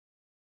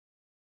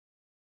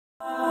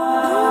Good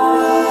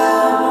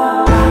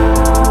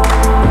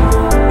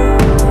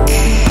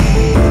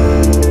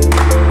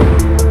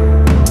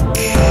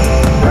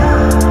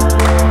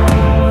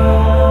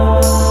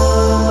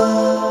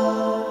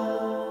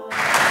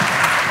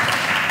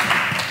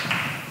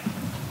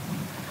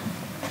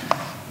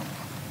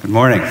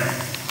morning.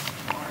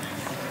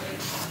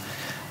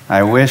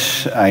 I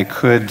wish I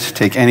could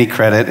take any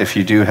credit if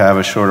you do have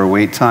a shorter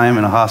wait time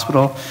in a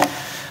hospital.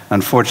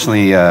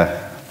 Unfortunately,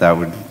 that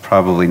would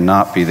probably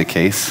not be the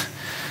case.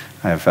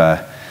 I've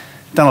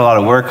done a lot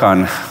of work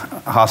on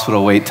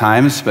hospital wait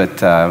times,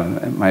 but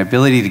my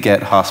ability to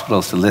get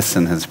hospitals to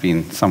listen has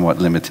been somewhat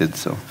limited.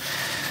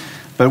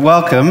 But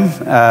welcome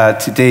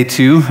to day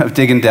 2 of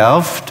Dig and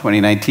Delve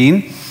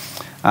 2019.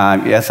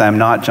 Yes, I'm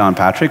not John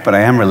Patrick, but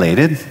I am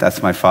related.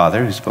 That's my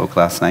father who spoke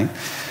last night.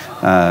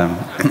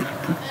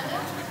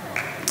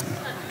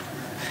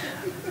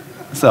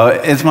 So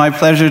it's my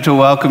pleasure to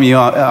welcome you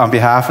on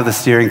behalf of the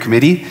steering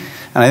committee.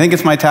 And I think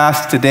it's my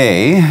task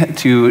today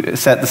to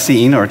set the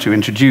scene or to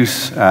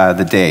introduce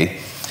the day.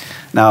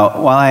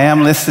 Now, while I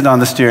am listed on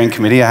the steering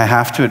committee, I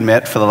have to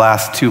admit for the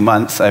last 2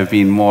 months I've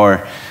been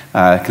more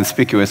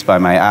conspicuous by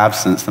my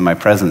absence than my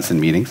presence in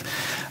meetings.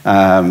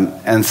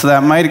 And so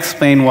that might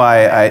explain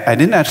why I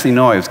didn't actually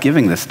know I was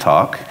giving this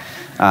talk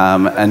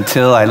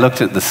until I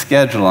looked at the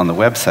schedule on the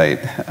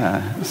website.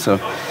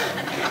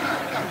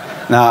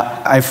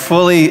 Now,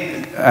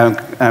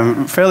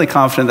 I'm fairly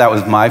confident that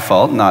was my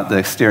fault, not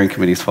the steering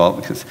committee's fault,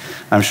 because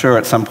I'm sure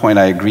at some point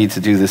I agreed to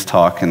do this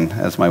talk, and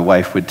as my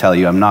wife would tell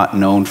you, I'm not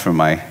known for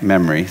my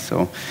memory.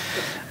 So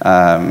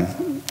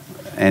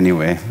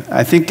anyway,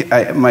 I think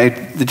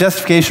the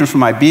justification for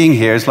my being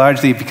here is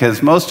largely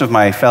because most of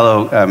my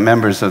fellow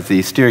members of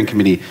the steering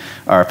committee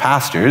are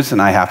pastors,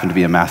 and I happen to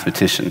be a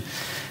mathematician.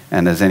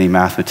 And as any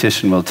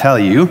mathematician will tell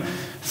you,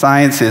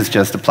 science is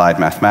just applied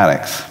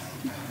mathematics.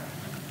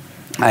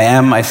 I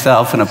am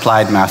myself an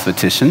applied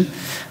mathematician,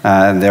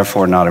 and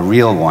therefore not a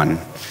real one.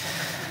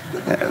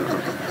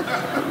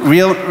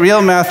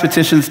 Real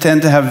mathematicians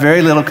tend to have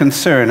very little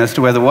concern as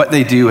to whether what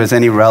they do has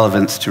any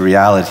relevance to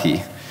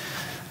reality.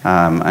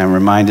 I'm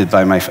reminded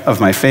of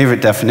my favorite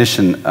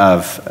definition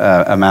of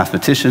a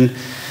mathematician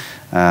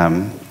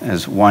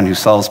as one who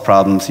solves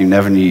problems you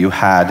never knew you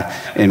had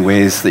in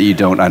ways that you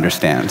don't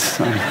understand.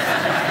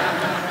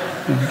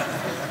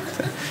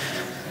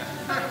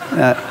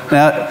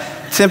 Now,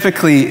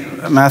 typically,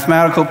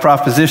 mathematical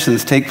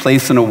propositions take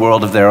place in a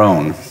world of their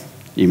own.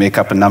 You make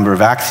up a number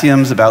of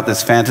axioms about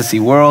this fantasy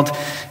world,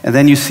 and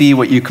then you see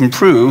what you can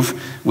prove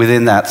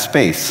within that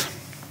space.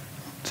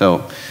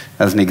 So,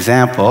 as an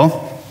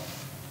example,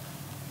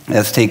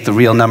 let's take the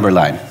real number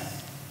line.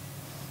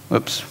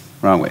 Whoops,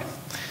 wrong way.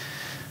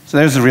 So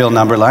there's the real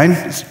number line.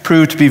 It's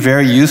proved to be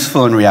very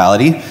useful in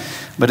reality,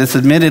 but it's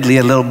admittedly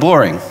a little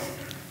boring.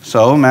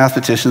 So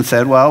mathematicians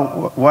said,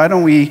 well, why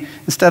don't we,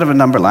 instead of a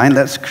number line,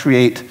 let's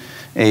create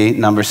a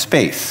number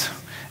space.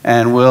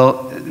 And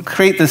we'll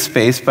create this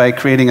space by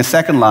creating a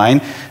second line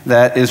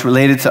that is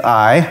related to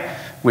I,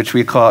 which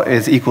we call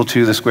is equal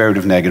to the square root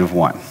of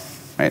 -1.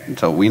 Right?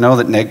 So we know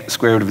that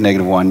square root of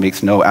 -1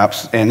 makes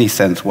any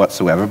sense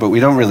whatsoever, but we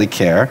don't really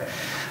care.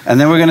 And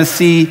then we're going to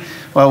see,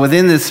 well,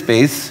 within this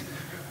space,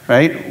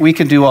 right, we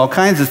can do all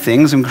kinds of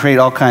things and create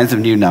all kinds of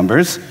new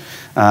numbers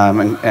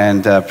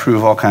and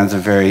prove all kinds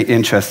of very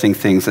interesting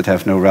things that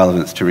have no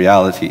relevance to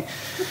reality.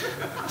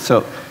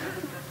 So,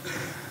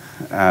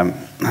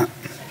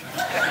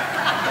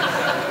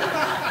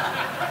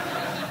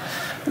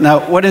 now,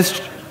 what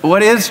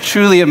is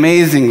truly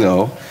amazing,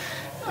 though,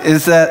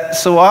 is that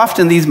so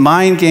often these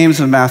mind games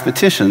of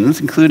mathematicians,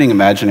 including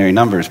imaginary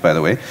numbers, by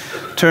the way,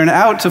 turn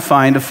out to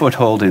find a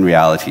foothold in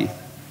reality.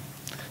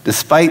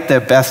 Despite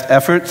their best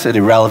efforts at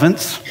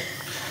irrelevance,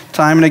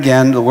 time and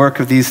again, the work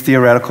of these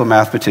theoretical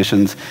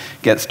mathematicians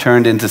gets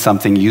turned into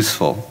something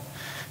useful,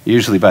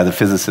 usually by the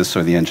physicists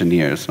or the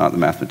engineers, not the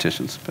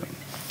mathematicians.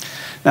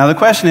 Now, the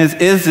question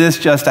is this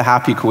just a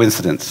happy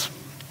coincidence?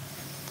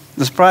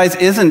 The surprise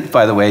isn't,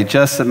 by the way,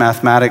 just that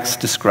mathematics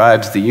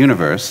describes the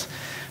universe,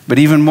 but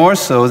even more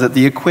so that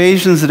the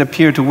equations that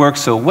appear to work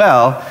so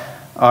well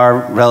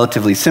are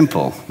relatively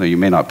simple, though you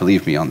may not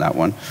believe me on that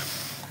one,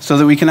 so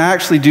that we can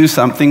actually do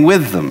something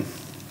with them.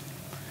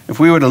 If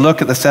we were to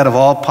look at the set of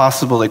all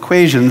possible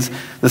equations,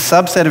 the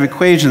subset of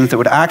equations that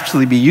would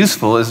actually be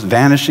useful is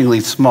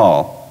vanishingly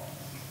small.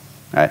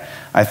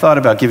 I thought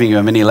about giving you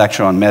a mini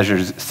lecture on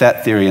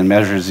set theory and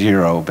measure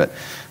zero, but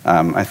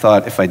I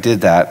thought if I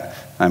did that,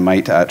 I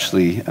might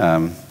actually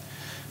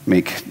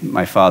make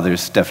my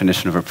father's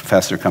definition of a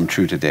professor come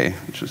true today,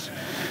 which was,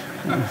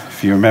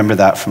 if you remember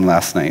that from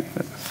last night.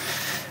 But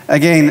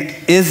again,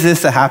 is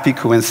this a happy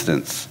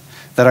coincidence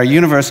that our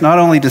universe not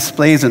only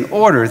displays an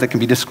order that can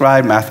be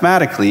described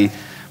mathematically,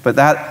 but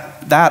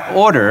that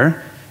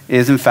order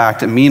is in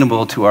fact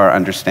amenable to our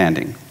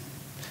understanding?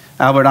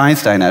 Albert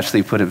Einstein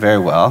actually put it very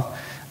well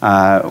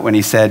when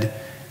he said,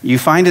 "You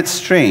find it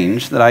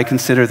strange that I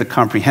consider the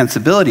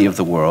comprehensibility of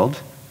the world,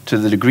 to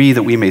the degree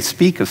that we may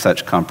speak of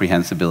such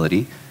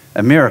comprehensibility,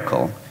 a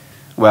miracle,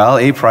 Well,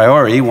 a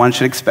priori, one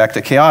should expect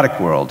a chaotic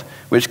world,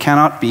 which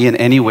cannot be in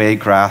any way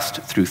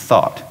grasped through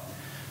thought.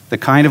 The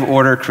kind of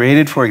order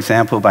created, for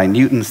example, by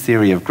Newton's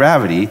theory of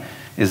gravity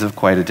is of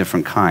quite a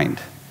different kind.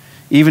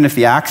 Even if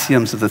the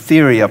axioms of the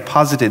theory are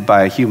posited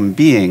by a human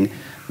being,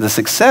 the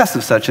success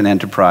of such an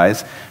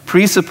enterprise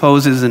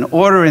presupposes an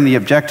order in the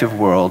objective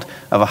world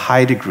of a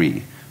high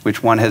degree,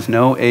 which one has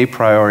no a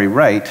priori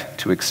right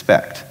to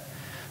expect.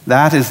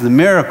 That is the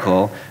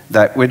miracle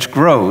which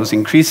grows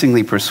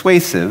increasingly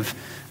persuasive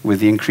with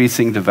the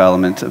increasing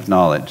development of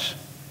knowledge.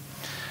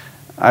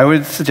 I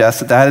would suggest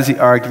that that is the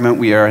argument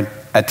we are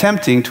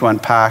attempting to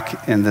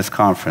unpack in this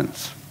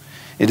conference.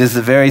 It is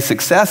the very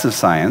success of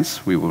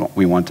science, we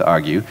want to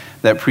argue,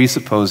 that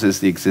presupposes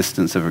the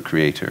existence of a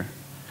creator.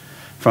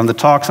 From the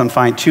talks on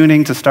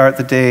fine-tuning to start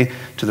the day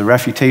to the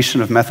refutation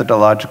of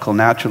methodological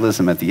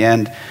naturalism at the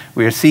end,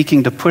 we are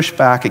seeking to push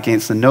back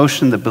against the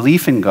notion that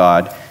belief in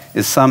God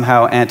is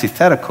somehow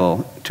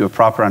antithetical to a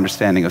proper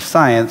understanding of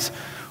science,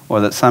 or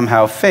that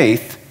somehow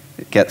faith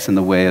gets in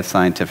the way of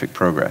scientific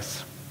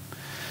progress.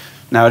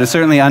 Now, it is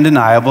certainly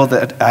undeniable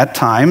that at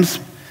times,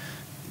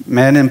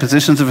 men in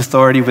positions of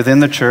authority within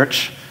the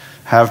church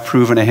have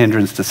proven a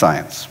hindrance to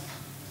science.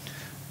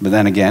 But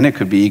then again, it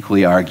could be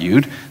equally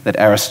argued that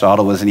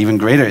Aristotle was an even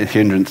greater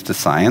hindrance to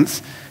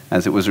science,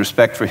 as it was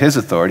respect for his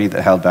authority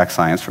that held back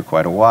science for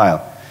quite a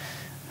while.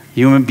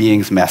 Human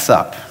beings mess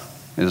up.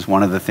 It is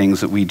one of the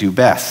things that we do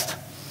best.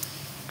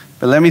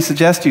 But let me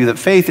suggest to you that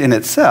faith in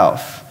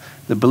itself,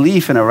 the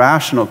belief in a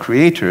rational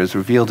creator as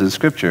revealed in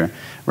Scripture,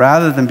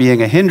 rather than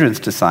being a hindrance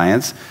to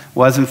science,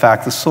 was in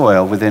fact the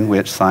soil within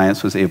which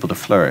science was able to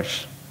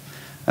flourish.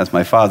 As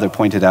my father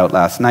pointed out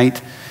last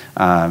night,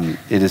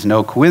 it is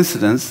no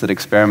coincidence that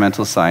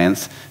experimental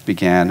science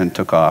began and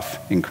took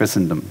off in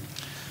Christendom.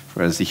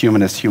 For as the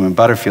humanist Human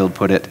Butterfield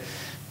put it,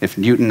 if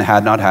Newton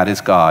had not had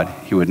his God,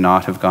 he would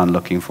not have gone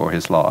looking for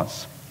his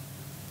laws.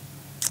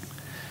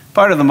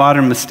 Part of the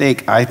modern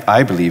mistake,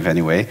 I believe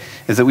anyway,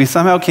 is that we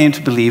somehow came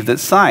to believe that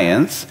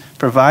science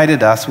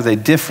provided us with a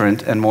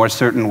different and more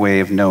certain way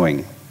of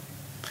knowing.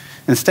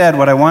 Instead,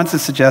 what I want to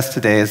suggest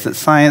today is that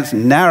science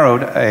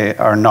narrowed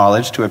our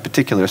knowledge to a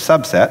particular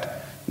subset,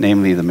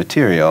 namely the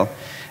material,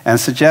 and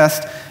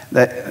suggests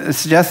that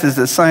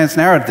science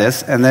narrowed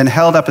this and then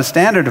held up a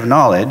standard of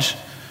knowledge,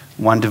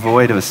 one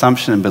devoid of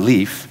assumption and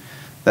belief,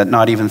 that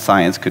not even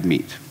science could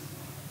meet.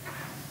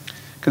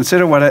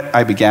 Consider what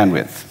I began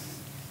with.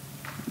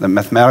 The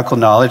mathematical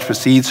knowledge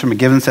proceeds from a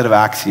given set of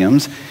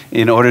axioms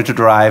in order to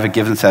derive a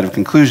given set of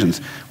conclusions.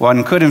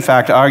 One could, in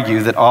fact,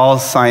 argue that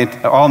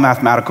all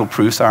mathematical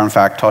proofs are, in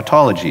fact,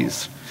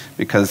 tautologies,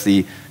 because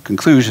the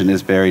conclusion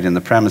is buried in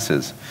the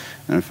premises.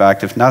 And in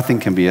fact, if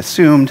nothing can be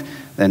assumed,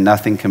 then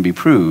nothing can be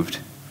proved.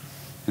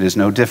 It is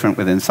no different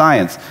within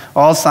science.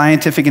 All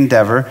scientific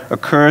endeavor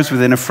occurs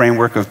within a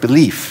framework of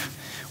belief.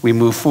 We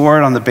move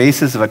forward on the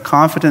basis of a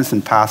confidence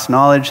in past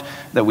knowledge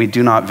that we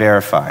do not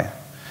verify.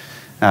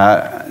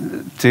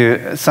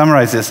 To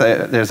summarize this,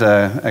 there's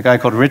a guy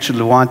called Richard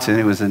Lewontin,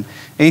 who was an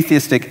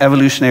atheistic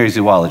evolutionary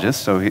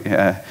zoologist,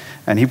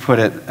 and he put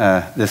it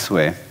this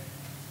way.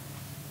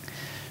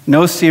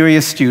 No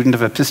serious student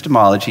of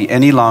epistemology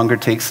any longer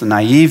takes the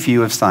naive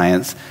view of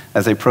science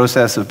as a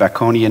process of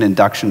Baconian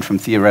induction from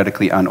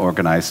theoretically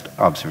unorganized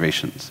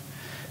observations.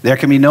 There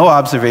can be no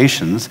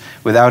observations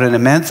without an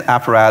immense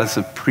apparatus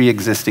of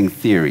pre-existing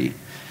theory.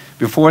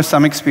 Before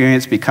some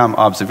experience become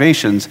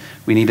observations,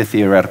 we need a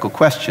theoretical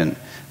question.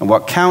 And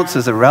what counts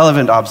as a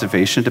relevant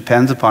observation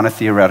depends upon a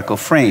theoretical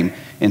frame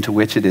into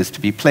which it is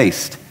to be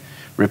placed.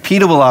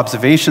 Repeatable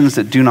observations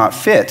that do not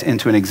fit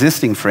into an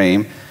existing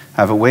frame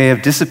have a way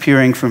of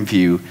disappearing from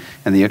view,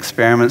 and the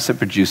experiments that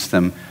produce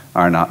them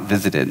are not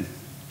visited.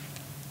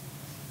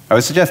 I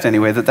would suggest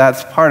anyway that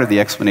that's part of the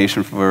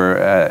explanation for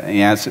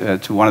the answer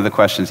to one of the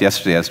questions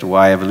yesterday as to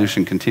why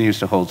evolution continues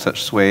to hold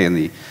such sway in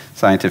the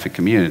scientific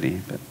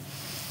community. But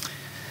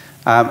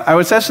I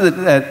would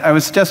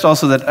suggest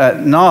also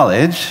that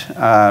knowledge,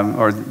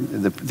 or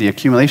the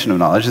accumulation of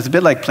knowledge, is a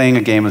bit like playing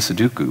a game of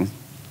Sudoku.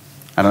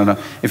 I don't know.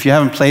 If you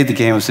haven't played the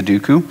game of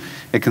Sudoku,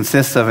 it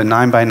consists of a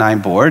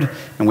 9x9 board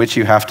in which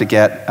you have to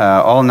get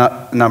all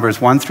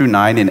numbers 1 through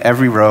 9 in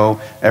every row,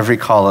 every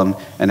column,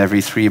 and every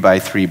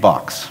 3x3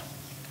 box.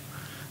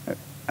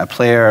 A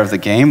player of the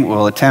game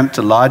will attempt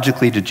to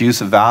logically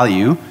deduce a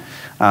value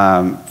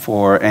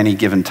for any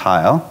given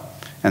tile,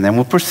 and then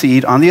will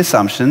proceed on the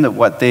assumption that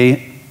what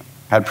they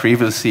had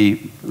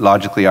previously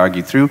logically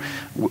argued through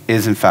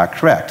is in fact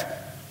correct.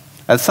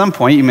 At some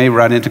point, you may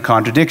run into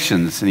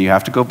contradictions, and you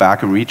have to go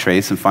back and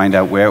retrace and find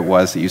out where it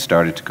was that you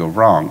started to go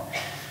wrong.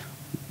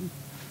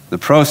 The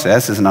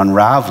process is an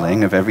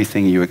unraveling of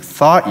everything you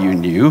thought you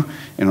knew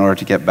in order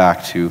to get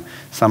back to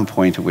some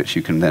point at which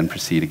you can then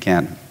proceed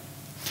again.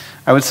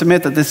 I would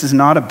submit that this is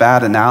not a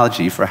bad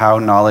analogy for how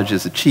knowledge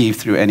is achieved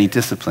through any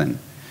discipline.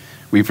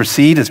 We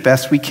proceed as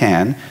best we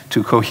can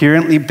to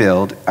coherently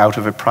build out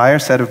of a prior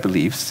set of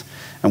beliefs,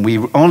 and we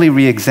only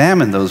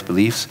re-examine those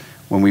beliefs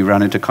when we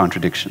run into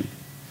contradiction.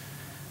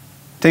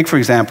 Take, for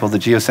example, the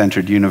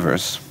geocentered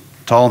universe.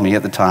 Ptolemy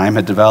at the time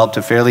had developed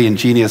a fairly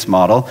ingenious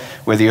model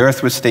where the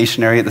Earth was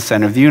stationary at the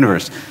center of the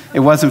universe.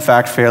 It was, in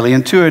fact, fairly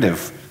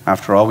intuitive.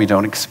 After all, we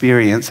don't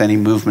experience any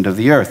movement of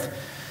the Earth.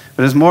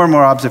 But as more and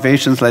more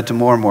observations led to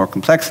more and more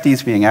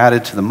complexities being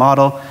added to the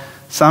model,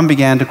 some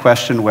began to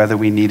question whether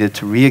we needed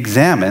to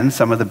re-examine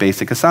some of the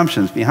basic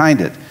assumptions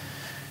behind it.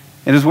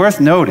 It is worth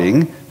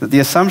noting that the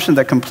assumption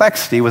that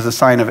complexity was a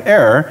sign of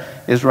error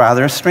is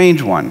rather a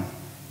strange one.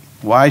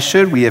 Why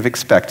should we have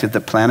expected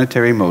that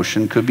planetary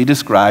motion could be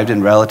described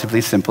in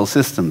relatively simple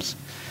systems?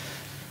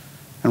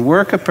 And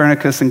were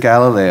Copernicus and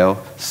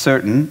Galileo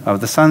certain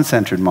of the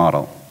sun-centered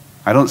model?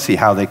 I don't see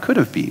how they could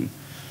have been.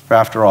 For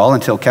after all,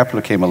 until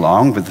Kepler came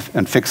along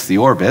and fixed the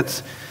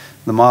orbits,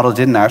 the model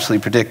didn't actually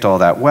predict all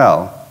that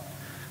well.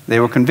 They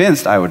were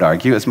convinced, I would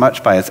argue, as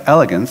much by its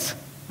elegance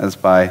as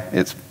by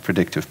its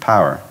predictive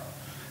power.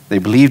 They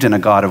believed in a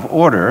God of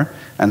order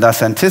and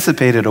thus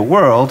anticipated a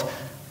world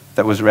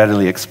that was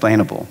readily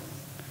explainable.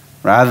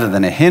 Rather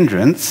than a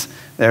hindrance,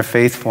 their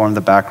faith formed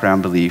the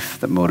background belief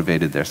that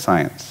motivated their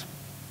science.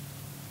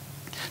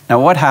 Now,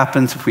 what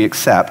happens if we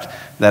accept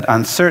that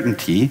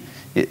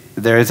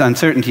there is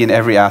uncertainty in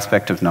every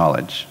aspect of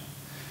knowledge?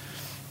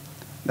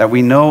 That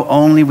we know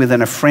only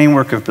within a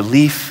framework of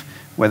belief,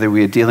 whether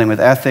we are dealing with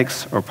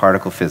ethics or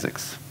particle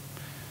physics.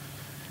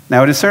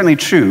 Now, it is certainly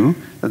true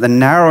that the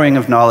narrowing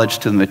of knowledge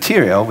to the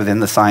material within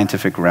the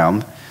scientific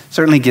realm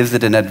certainly gives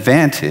it an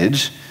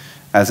advantage,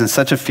 as in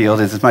such a field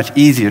it is much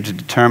easier to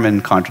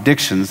determine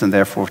contradictions and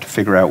therefore to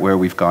figure out where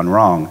we've gone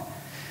wrong.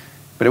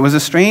 But it was a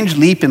strange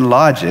leap in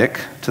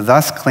logic to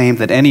thus claim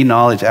that any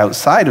knowledge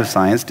outside of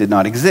science did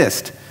not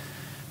exist,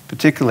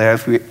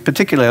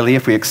 particularly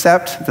if we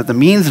accept that the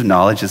means of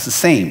knowledge is the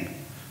same: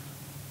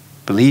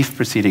 belief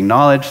preceding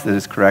knowledge that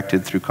is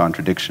corrected through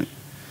contradiction.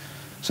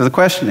 So the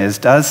question is,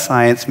 does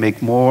science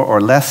make more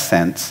or less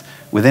sense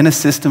within a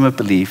system of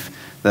belief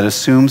that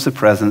assumes the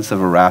presence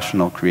of a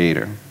rational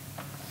creator?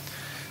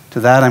 To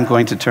that, I'm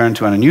going to turn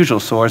to an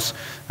unusual source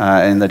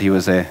in that he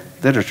was a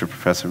literature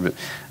professor,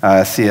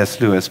 but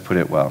C.S. Lewis put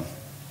it well.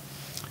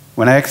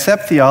 When I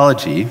accept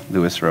theology,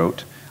 Lewis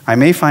wrote, I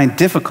may find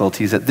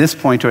difficulties at this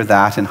point or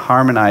that in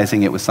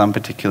harmonizing it with some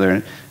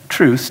particular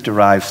truths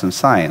derived from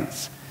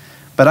science.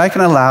 But I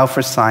can allow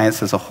for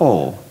science as a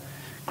whole.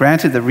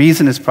 Granted that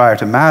reason is prior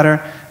to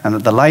matter, and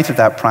that the light of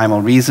that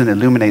primal reason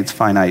illuminates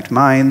finite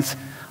minds,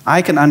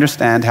 I can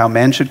understand how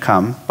men should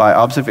come, by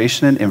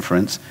observation and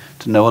inference,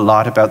 to know a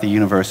lot about the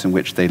universe in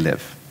which they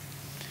live.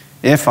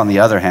 If, on the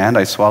other hand,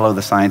 I swallow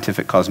the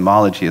scientific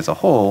cosmology as a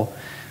whole,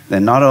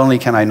 then not only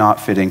can I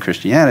not fit in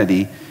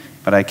Christianity,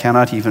 but I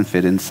cannot even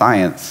fit in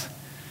science.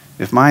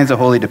 If minds are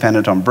wholly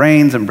dependent on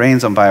brains, and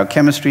brains on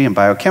biochemistry, and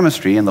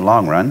biochemistry, in the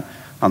long run,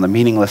 on the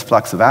meaningless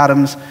flux of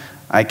atoms,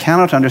 I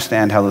cannot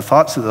understand how the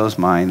thoughts of those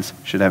minds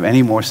should have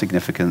any more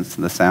significance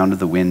than the sound of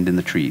the wind in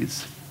the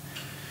trees.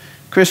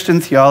 Christian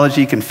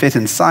theology can fit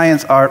in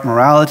science, art,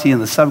 morality, and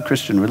the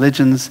sub-Christian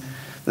religions.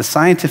 The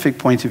scientific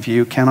point of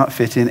view cannot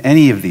fit in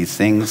any of these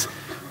things,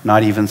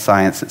 not even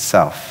science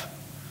itself.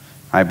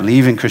 I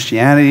believe in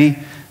Christianity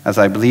as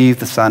I believe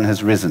the sun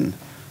has risen,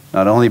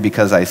 not only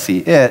because I see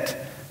it,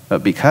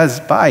 but because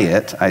by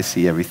it I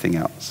see everything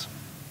else.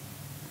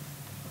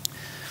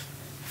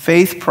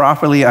 Faith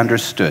properly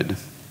understood,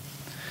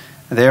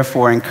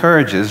 therefore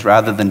encourages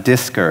rather than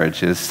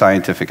discourages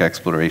scientific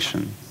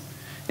exploration.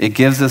 It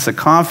gives us a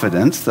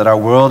confidence that our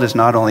world is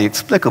not only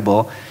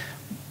explicable,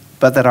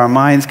 but that our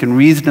minds can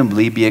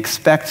reasonably be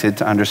expected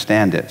to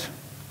understand it.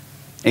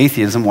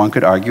 Atheism, one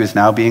could argue, is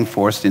now being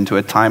forced into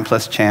a time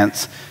plus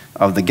chance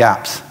of the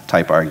gaps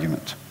type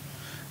argument.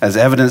 As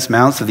evidence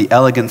mounts of the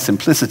elegant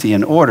simplicity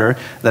and order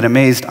that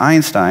amazed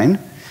Einstein,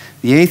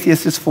 the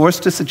atheist is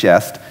forced to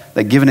suggest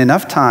that given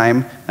enough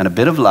time and a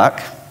bit of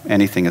luck,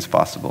 anything is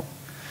possible.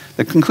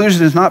 The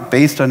conclusion is not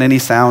based on any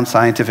sound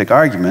scientific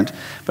argument,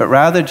 but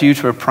rather due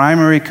to a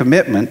primary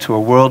commitment to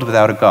a world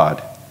without a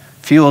God,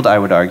 fueled, I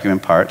would argue, in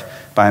part,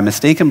 by a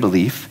mistaken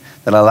belief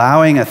that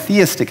allowing a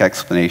theistic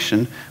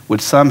explanation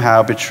would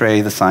somehow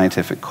betray the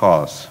scientific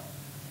cause.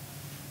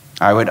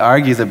 I would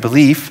argue that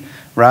belief,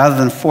 rather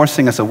than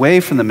forcing us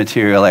away from the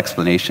material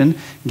explanation,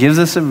 gives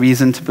us a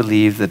reason to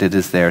believe that it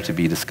is there to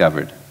be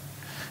discovered.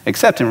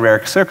 Except in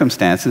rare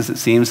circumstances, it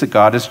seems that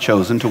God has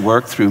chosen to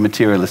work through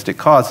materialistic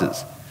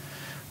causes.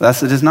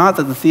 Thus, it is not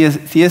that the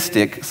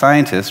theistic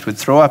scientist would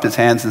throw up his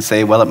hands and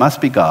say, well, it must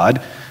be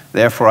God,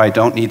 therefore I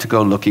don't need to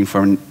go looking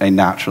for a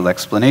natural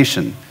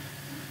explanation.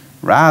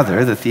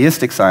 Rather, the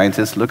theistic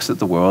scientist looks at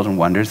the world and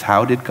wonders,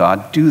 how did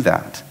God do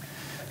that?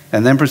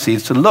 And then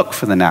proceeds to look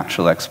for the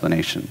natural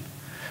explanation.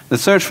 The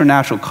search for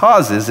natural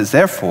causes is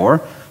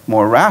therefore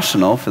more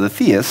rational for the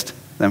theist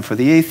than for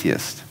the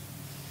atheist.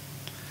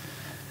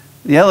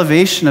 The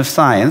elevation of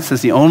science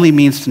as the only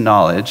means to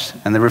knowledge,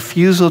 and the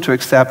refusal to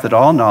accept that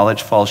all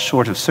knowledge falls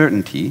short of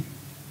certainty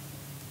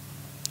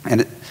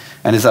and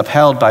is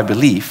upheld by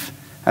belief,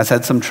 has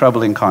had some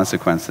troubling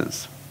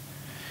consequences.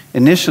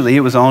 Initially,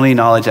 it was only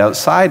knowledge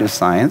outside of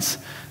science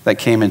that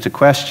came into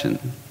question,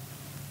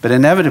 but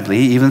inevitably,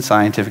 even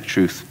scientific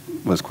truth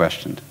was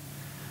questioned.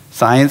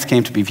 Science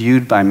came to be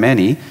viewed by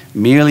many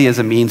merely as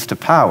a means to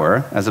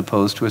power as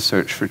opposed to a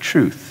search for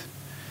truth.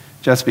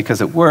 Just because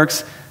it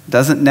works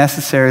doesn't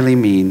necessarily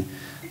mean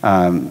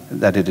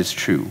that it is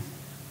true.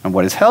 And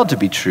what is held to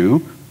be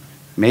true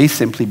may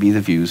simply be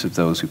the views of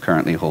those who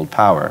currently hold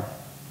power.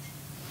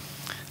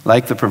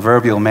 Like the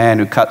proverbial man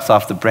who cuts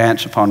off the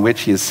branch upon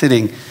which he is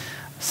sitting,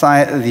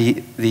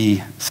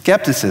 the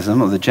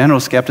skepticism, or the general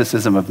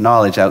skepticism of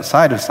knowledge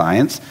outside of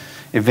science,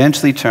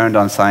 eventually turned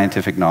on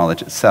scientific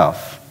knowledge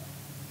itself.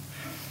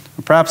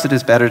 Or perhaps it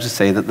is better to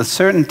say that the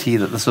certainty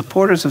that the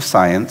supporters of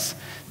science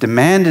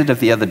demanded of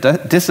the other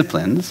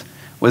disciplines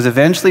was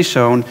eventually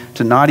shown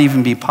to not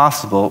even be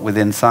possible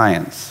within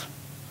science.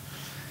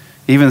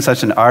 Even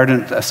such an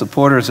ardent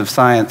supporters of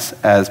science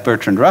as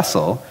Bertrand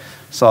Russell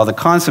saw the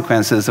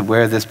consequences of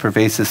where this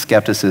pervasive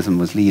skepticism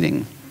was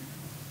leading.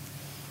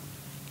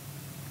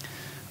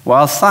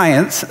 While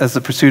science, as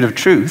the pursuit of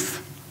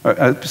truth,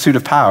 or pursuit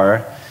of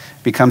power,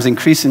 becomes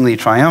increasingly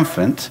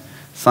triumphant,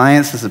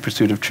 science as the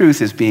pursuit of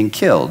truth is being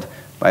killed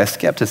by a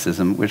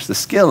skepticism which the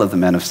skill of the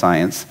men of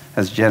science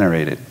has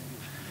generated.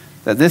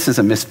 That this is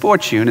a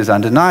misfortune is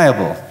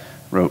undeniable,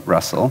 wrote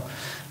Russell,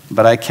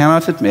 but I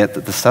cannot admit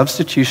that the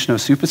substitution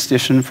of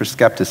superstition for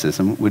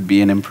skepticism would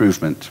be an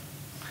improvement.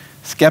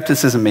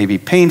 Skepticism may be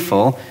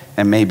painful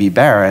and may be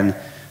barren,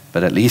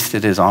 but at least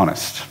it is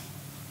honest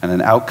and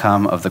an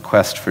outcome of the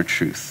quest for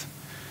truth.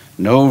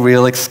 No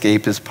real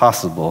escape is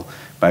possible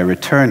by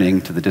returning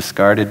to the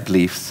discarded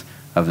beliefs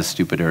of a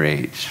stupider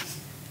age.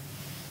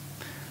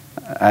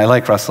 I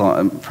like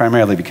Russell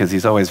primarily because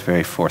he's always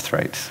very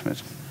forthright.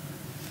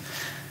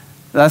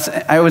 Thus,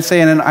 I would say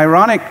in an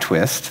ironic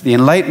twist, the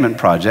Enlightenment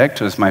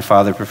Project, or as my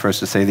father prefers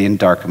to say, the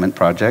Endarkment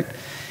Project,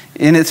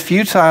 in its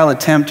futile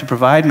attempt to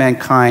provide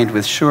mankind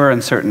with sure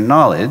and certain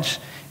knowledge,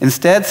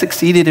 instead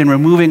succeeded in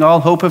removing all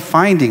hope of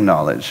finding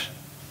knowledge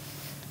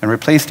and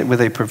replaced it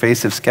with a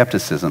pervasive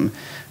skepticism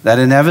that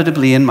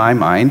inevitably, in my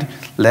mind,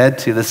 led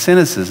to the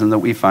cynicism that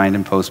we find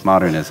in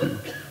postmodernism.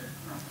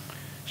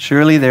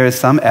 Surely there is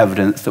some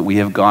evidence that we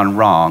have gone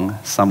wrong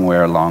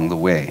somewhere along the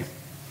way.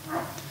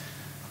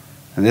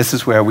 And this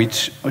is where we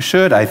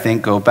should, I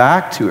think, go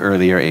back to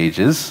earlier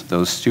ages,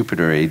 those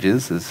stupider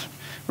ages, as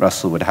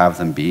Russell would have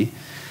them be,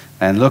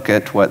 and look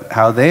at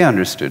how they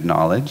understood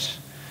knowledge.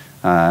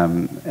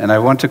 And I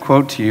want to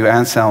quote to you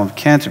Anselm of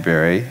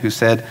Canterbury, who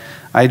said,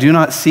 "I do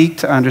not seek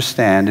to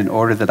understand in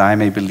order that I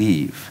may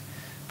believe,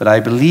 but I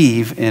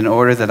believe in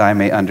order that I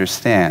may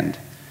understand.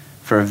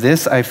 For of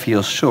this I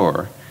feel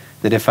sure,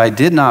 that if I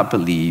did not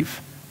believe,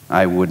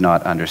 I would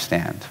not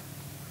understand."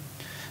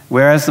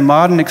 Whereas the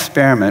modern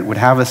experiment would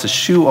have us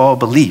eschew all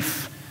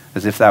belief,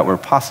 as if that were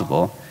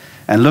possible,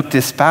 and look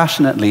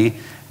dispassionately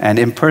and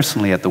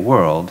impersonally at the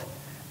world,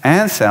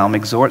 Anselm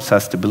exhorts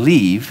us to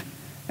believe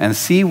and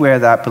see where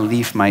that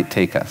belief might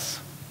take us.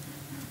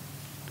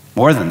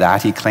 More than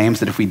that, he claims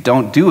that if we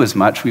don't do as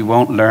much, we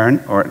won't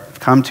learn or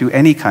come to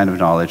any kind of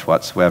knowledge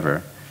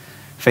whatsoever.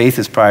 Faith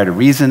is prior to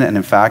reason, and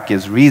in fact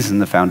gives reason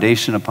the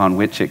foundation upon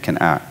which it can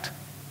act.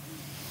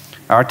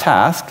 Our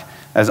task,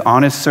 as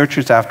honest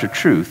searchers after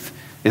truth,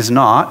 is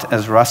not,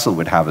 as Russell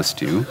would have us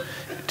do,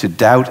 to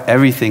doubt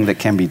everything that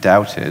can be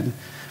doubted,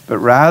 but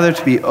rather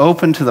to be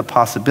open to the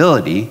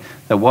possibility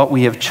that what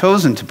we have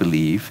chosen to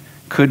believe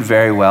could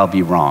very well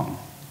be wrong.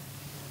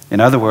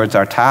 In other words,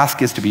 our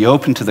task is to be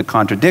open to the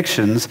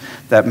contradictions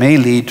that may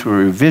lead to a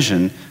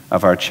revision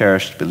of our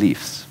cherished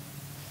beliefs.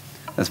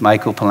 As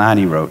Michael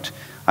Polanyi wrote,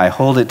 "I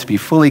hold it to be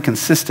fully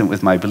consistent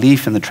with my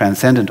belief in the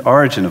transcendent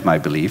origin of my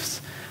beliefs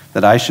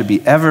that I should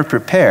be ever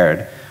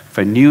prepared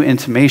for new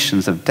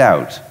intimations of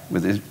doubt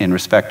in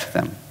respect to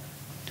them.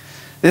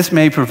 This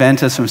may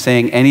prevent us from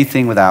saying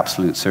anything with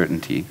absolute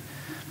certainty,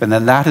 but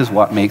then that is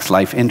what makes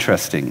life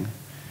interesting.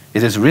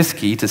 It is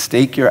risky to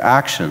stake your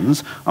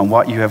actions on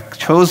what you have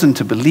chosen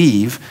to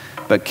believe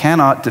but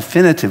cannot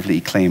definitively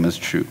claim as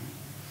true.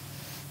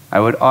 I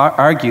would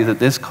argue that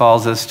this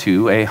calls us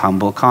to a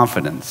humble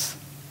confidence.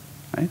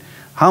 Right?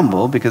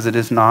 Humble because it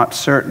is not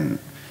certain,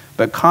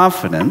 but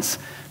confidence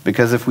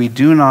because if we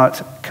do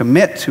not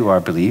commit to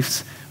our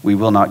beliefs, we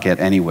will not get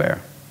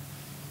anywhere.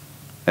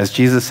 As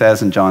Jesus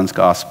says in John's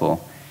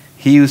Gospel,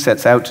 "He who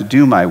sets out to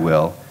do my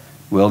will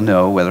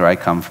know whether I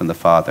come from the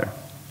Father."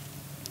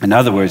 In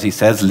other words, he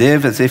says,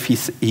 live as if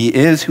he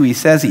is who he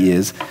says he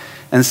is,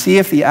 and see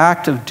if the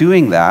act of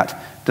doing that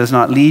does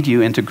not lead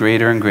you into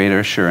greater and greater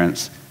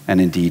assurance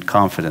and indeed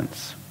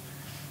confidence.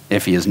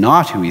 If he is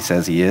not who he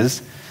says he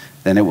is,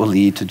 then it will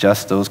lead to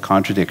just those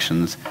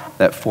contradictions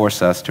that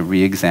force us to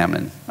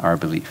re-examine our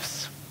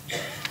beliefs.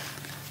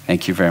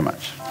 Thank you very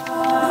much.